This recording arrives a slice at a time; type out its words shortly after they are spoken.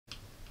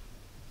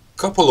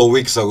Couple of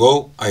weeks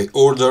ago I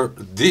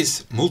ordered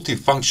this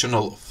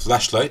multifunctional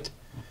flashlight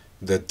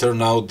that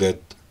turned out that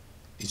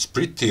it's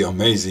pretty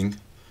amazing,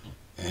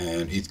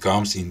 and it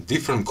comes in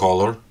different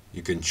color.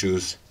 You can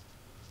choose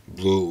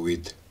blue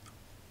with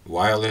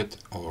violet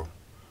or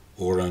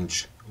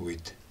orange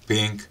with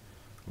pink,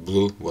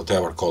 blue,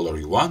 whatever color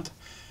you want.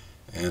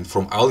 And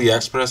from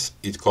Aliexpress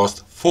it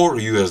cost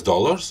 $4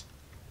 US,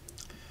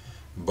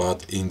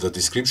 but in the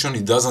description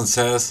it doesn't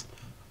says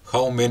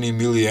how many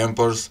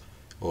milliamperes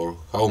or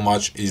how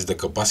much is the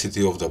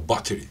capacity of the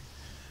battery.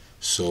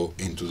 So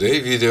in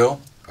today's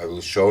video I will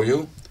show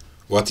you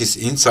what is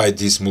inside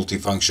this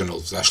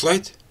multifunctional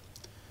flashlight,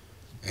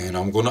 and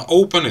I'm gonna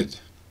open it.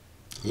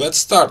 Let's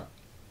start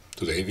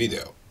today's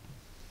video.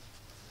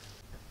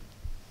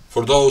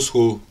 For those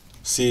who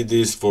see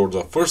this for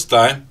the first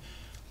time,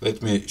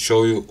 let me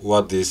show you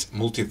what this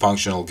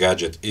multifunctional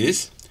gadget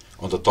is.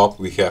 On the top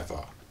we have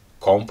a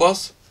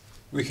compass,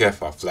 we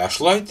have a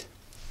flashlight.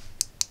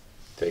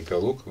 Take a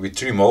look with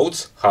 3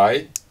 modes: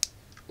 high,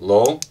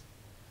 low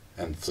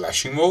and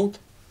flashing mode.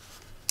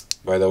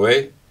 By the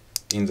way,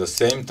 in the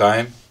same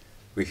time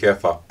we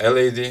have a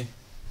LED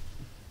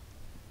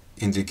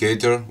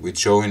indicator with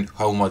showing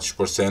how much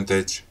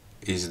percentage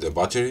is the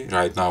battery.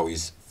 Right now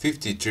is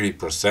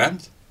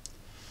 53%.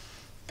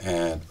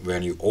 And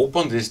when you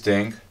open this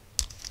thing,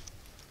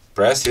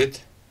 press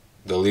it,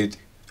 the lid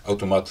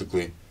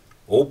automatically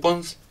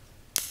opens,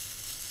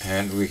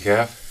 and we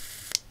have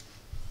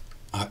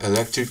an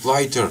electric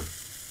lighter.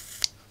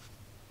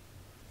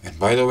 And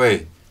by the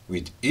way,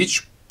 with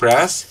each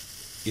press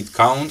it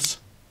counts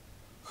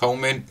how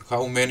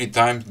many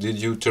times did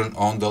you turn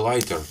on the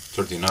lighter.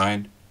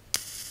 39,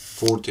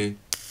 40,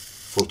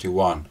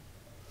 41,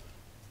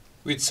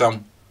 with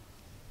some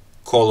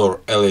color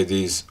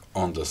LEDs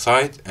on the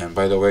side. And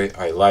by the way,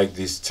 I like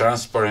this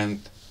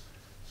transparent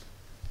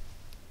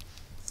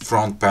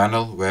front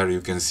panel where you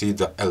can see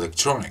the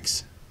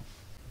electronics.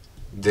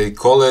 They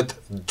call it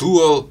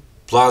dual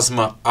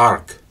plasma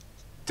arc.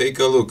 Take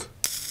a look.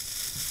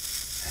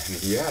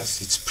 And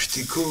yes, it's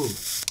pretty cool.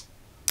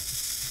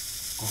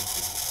 Oh.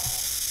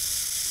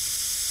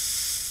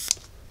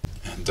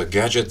 And the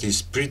gadget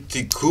is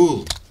pretty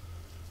cool.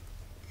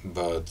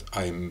 But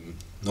I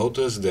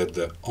noticed that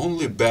the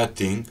only bad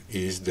thing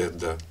is that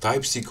the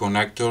Type-C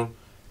connector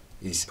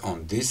is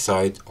on this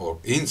side or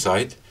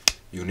inside.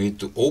 You need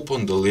to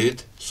open the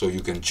lid so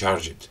you can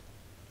charge it.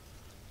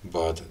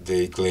 But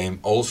they claim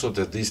also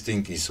that this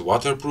thing is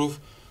waterproof,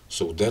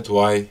 so that's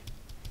why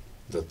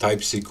the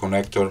Type-C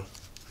connector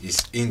is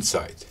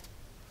inside.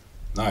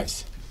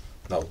 Nice.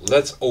 Now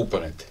let's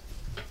open it.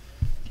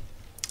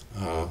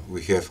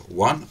 We have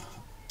one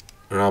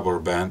rubber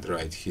band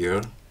right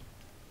here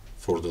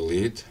for the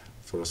lid.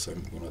 First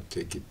I'm gonna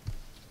take it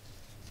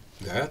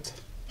that.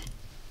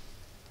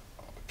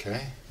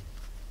 Okay.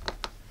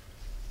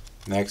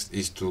 Next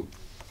is to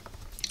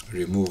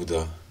remove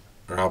the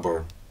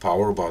rubber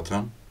power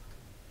button.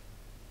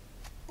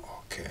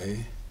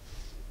 Okay.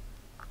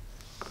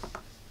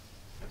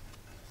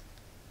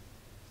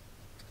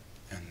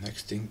 And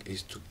next thing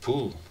is to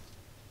pull.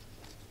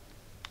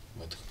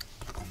 But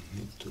I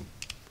need to.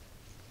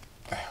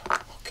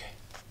 Okay.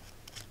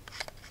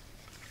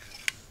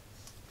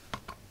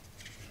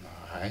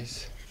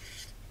 Nice.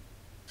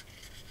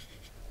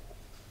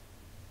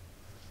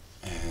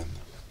 And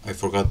I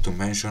forgot to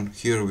mention,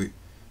 here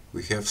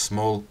we have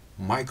small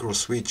micro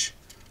switch.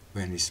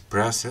 When it's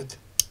pressed,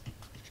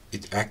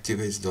 it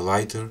activates the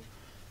lighter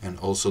and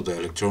also the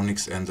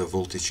electronics and the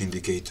voltage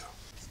indicator.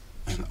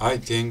 And I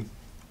think,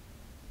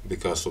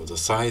 because of the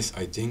size,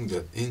 I think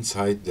that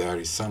inside there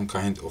is some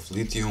kind of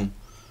lithium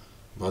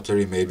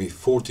battery, maybe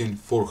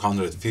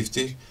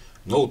 14450,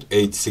 not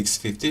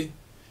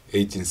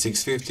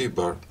 18650,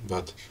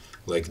 but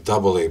like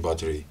AA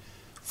battery,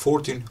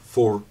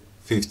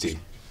 14450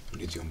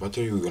 lithium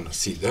battery. We're gonna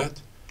see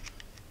that.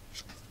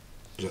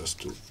 Just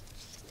to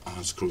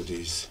unscrew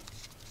these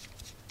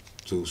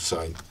 2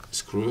 side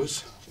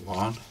screws,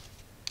 one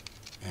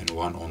and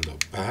one on the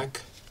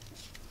back.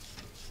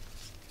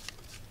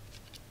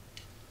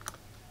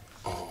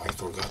 Oh, I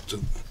forgot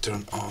to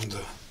turn on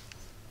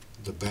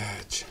the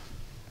badge,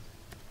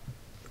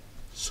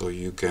 so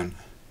you can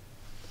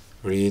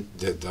read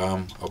that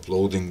I'm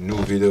uploading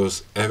new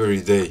videos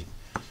every day.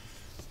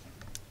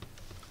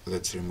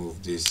 Let's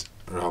remove this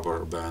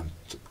rubber band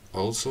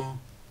also.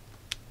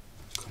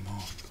 Come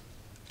on.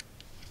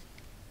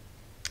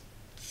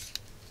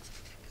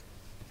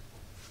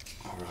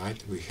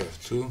 Alright, we have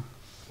 2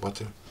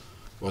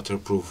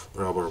 waterproof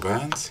rubber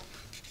bands.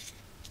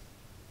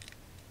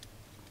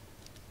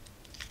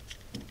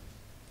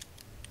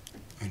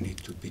 I need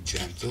to be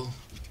gentle.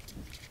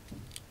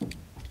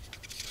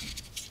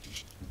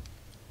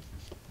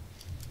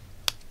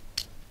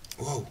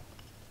 Whoa.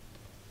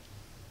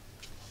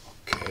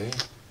 Okay.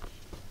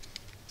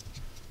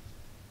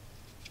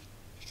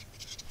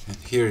 And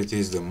here it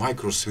is, the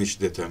micro switch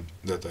that I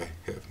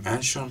have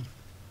mentioned,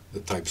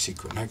 the Type-C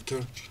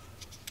connector.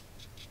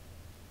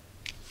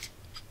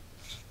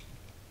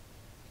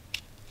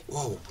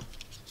 Whoa.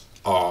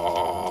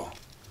 Oh,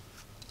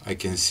 I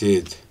can see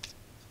it.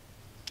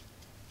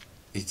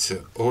 It's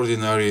an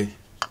ordinary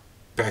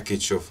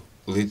package of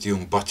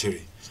lithium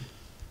battery,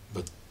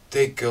 but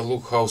take a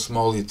look how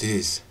small it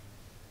is.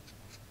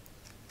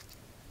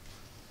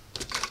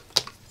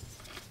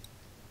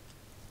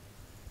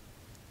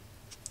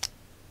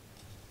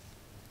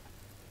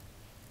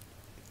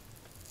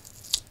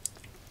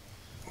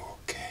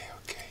 Okay.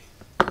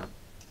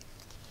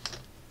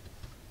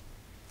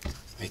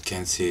 I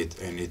can't see it,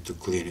 I need to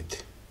clean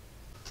it.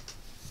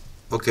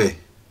 Okay.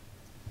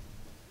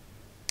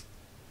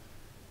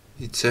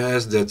 It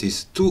says that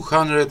it's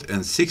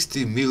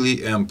 260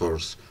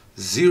 milliamperes,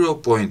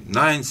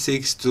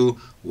 0.962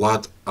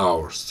 watt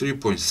hours,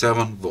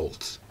 3.7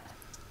 volts.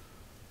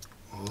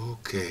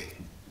 Okay,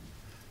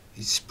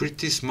 it's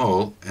pretty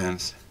small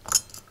and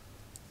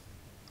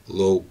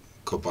low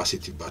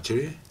capacity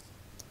battery.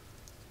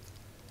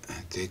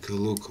 And take a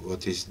look,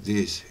 what is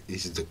this?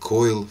 It's the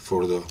coil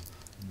for the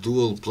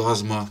dual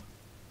plasma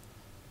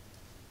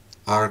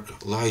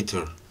arc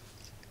lighter.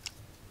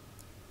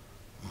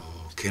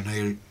 Oh, can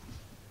I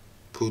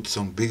put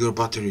some bigger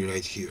battery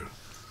right here?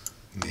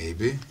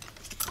 Maybe.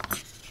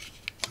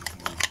 I'm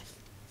gonna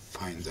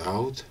find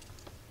out.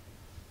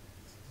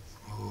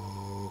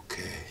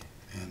 Okay,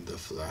 and the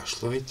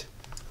flashlight.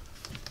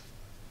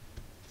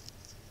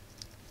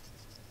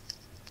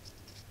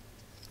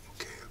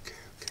 Okay.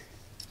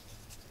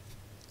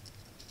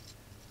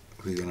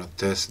 We're gonna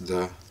test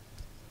the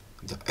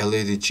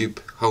LED chip,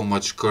 how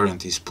much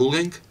current is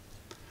pulling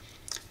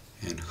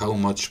and how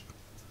much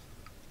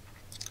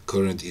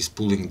current is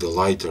pulling the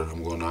lighter.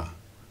 I'm gonna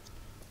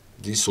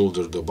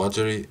desolder the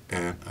battery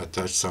and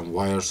attach some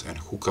wires and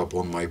hook up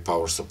on my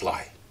power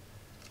supply.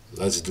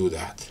 Let's do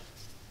that.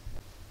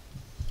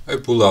 I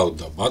pull out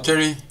the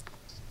battery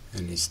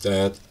and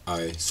instead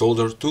I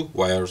solder two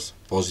wires,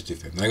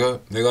 positive and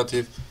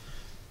negative.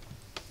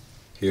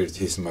 Here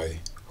it is, my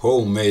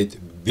homemade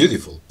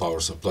beautiful power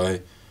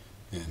supply,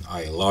 and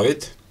I love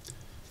it.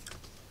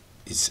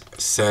 It's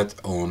set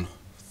on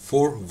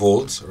 4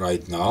 volts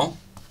right now.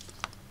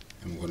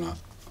 I'm gonna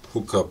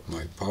hook up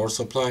my power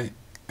supply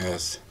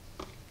as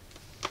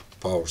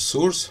power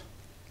source,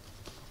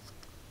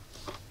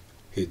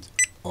 hit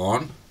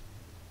on,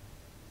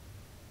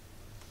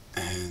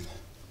 and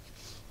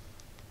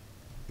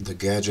the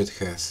gadget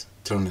has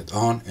turned it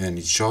on and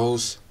it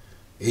shows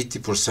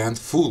 80%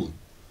 full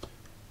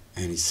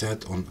and it's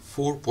set on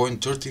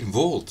 4.13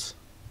 volts.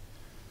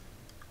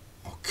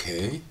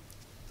 Okay,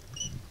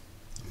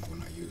 I'm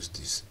gonna use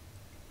this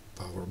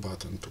power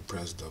button to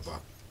press the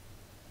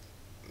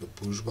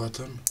push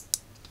button.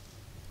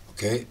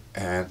 Okay,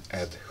 and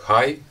at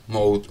high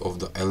mode of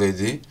the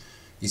LED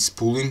is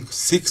pulling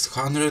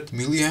 600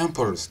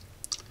 milliamperes.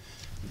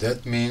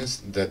 That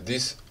means that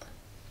this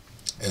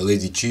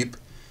LED chip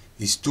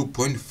is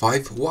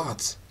 2.5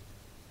 watts.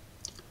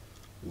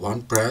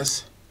 One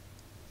press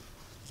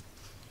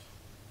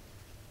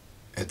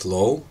at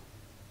low,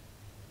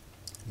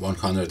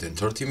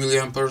 130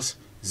 milliamperes,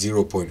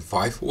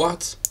 0.5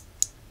 watts,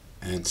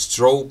 and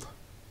strobe.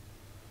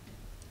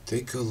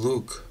 Take a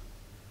look.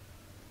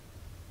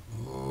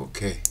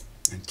 Okay,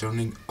 and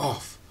turning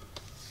off.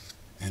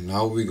 And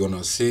now we're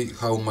gonna see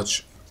how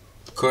much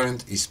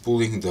current is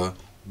pulling the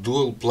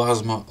dual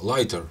plasma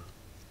lighter.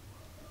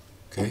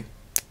 Okay.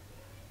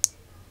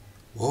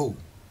 Whoa.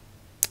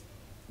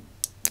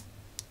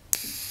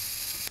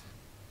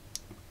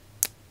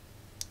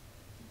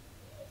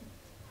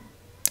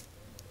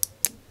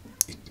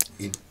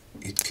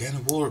 It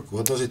can work.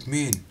 What does it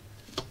mean?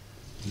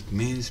 It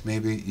means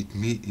maybe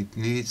it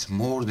needs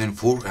more than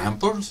 4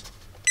 amperes.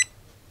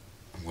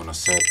 I'm gonna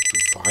set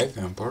to 5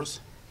 amperes.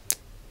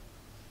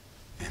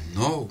 And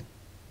no,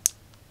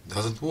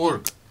 doesn't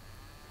work.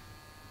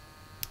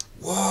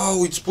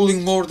 Wow, it's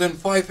pulling more than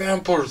 5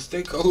 amperes.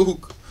 Take a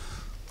look.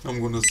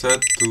 I'm gonna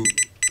set to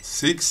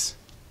 6.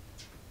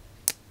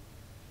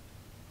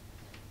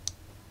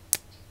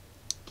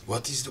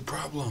 What is the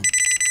problem?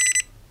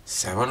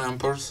 7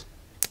 amperes.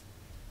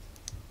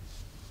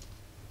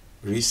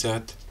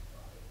 Reset.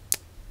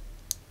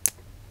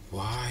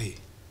 Why?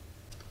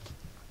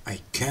 I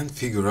can't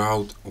figure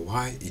out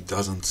why it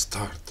doesn't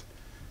start.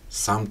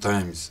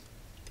 Sometimes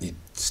it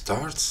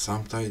starts,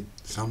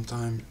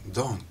 sometimes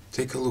don't.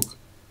 Take a look.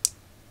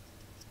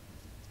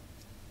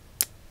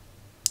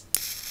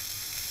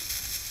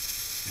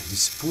 And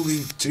it's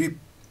pulling 3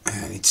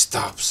 and it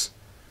stops.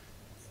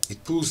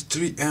 It pulls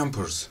 3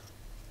 amperes.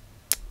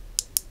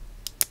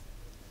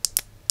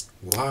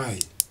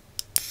 Why?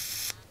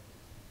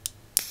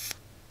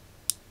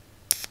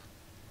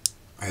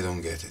 I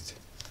don't get it.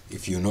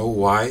 If you know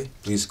why,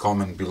 please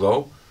comment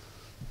below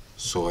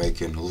so I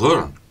can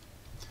learn.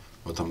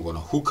 But I'm gonna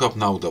hook up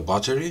now the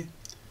battery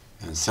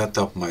and set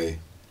up my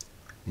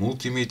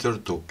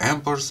multimeter to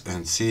amperes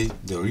and see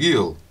the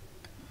real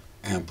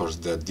amperes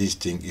that this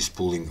thing is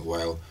pulling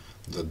while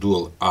the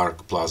dual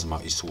arc plasma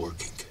is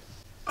working.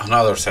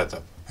 Another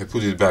setup. I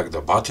put it back the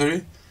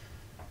battery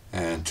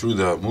and through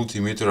the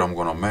multimeter I'm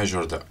gonna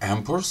measure the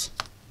amperes,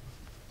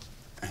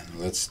 and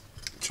let's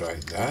try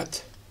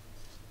that.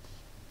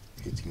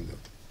 Hitting the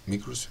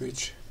micro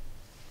switch,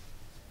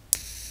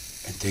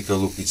 and take a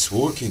look, it's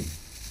working,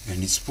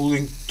 and it's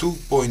pulling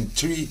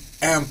 2.3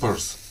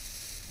 amperes.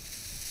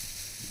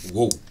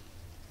 Whoa,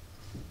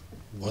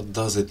 what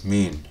does it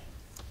mean?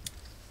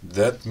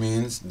 That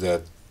means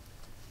that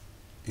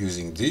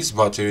using this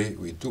battery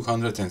with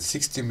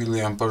 260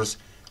 milliamperes,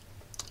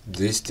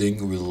 this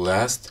thing will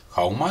last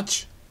how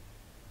much?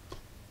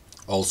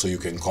 Also, you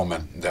can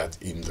comment that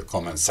in the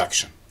comment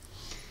section.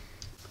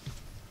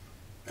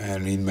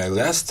 And in my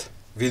last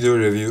video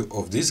review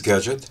of this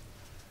gadget,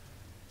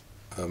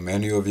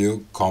 many of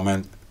you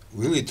comment,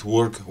 will it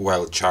work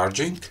while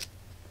charging?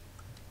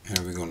 And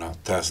we're gonna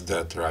test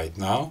that right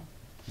now.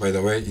 By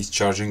the way, it's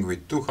charging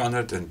with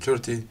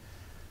 230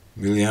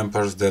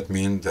 milliamperes. That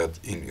means that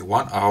in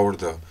 1 hour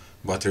the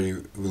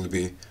battery will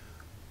be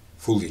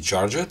fully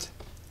charged.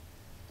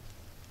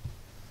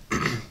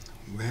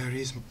 Where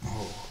is,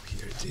 oh,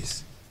 here it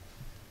is.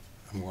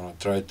 I'm gonna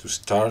try to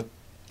start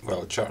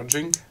while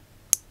charging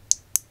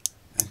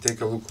and take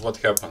a look what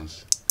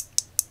happens.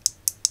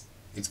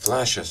 It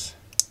flashes.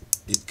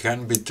 It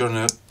can be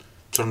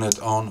turned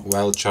on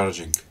while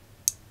charging.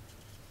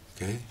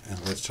 Okay,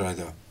 and let's try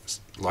the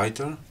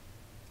lighter.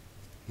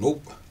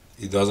 Nope,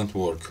 it doesn't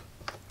work.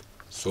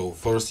 So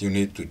first you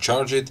need to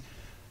charge it,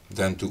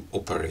 then to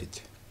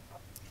operate.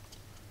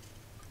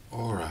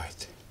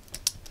 Alright.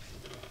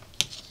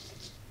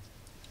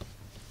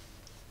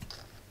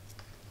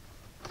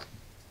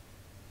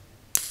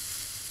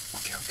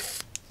 Okay.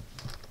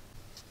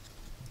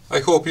 I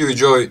hope you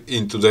enjoy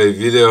in today's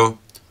video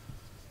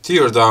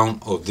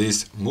teardown of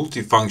this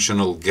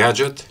multifunctional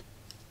gadget,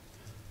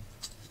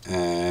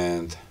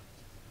 and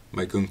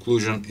my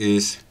conclusion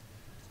is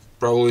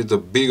probably the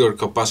bigger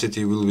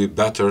capacity will be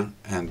better,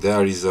 and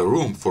there is a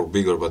room for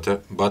bigger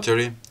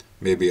battery.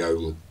 Maybe I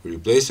will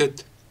replace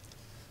it.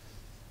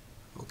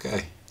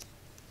 Okay.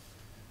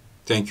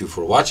 Thank you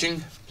for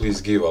watching.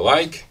 Please give a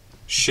like,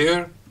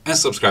 share and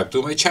subscribe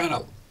to my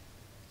channel.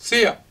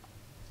 See ya!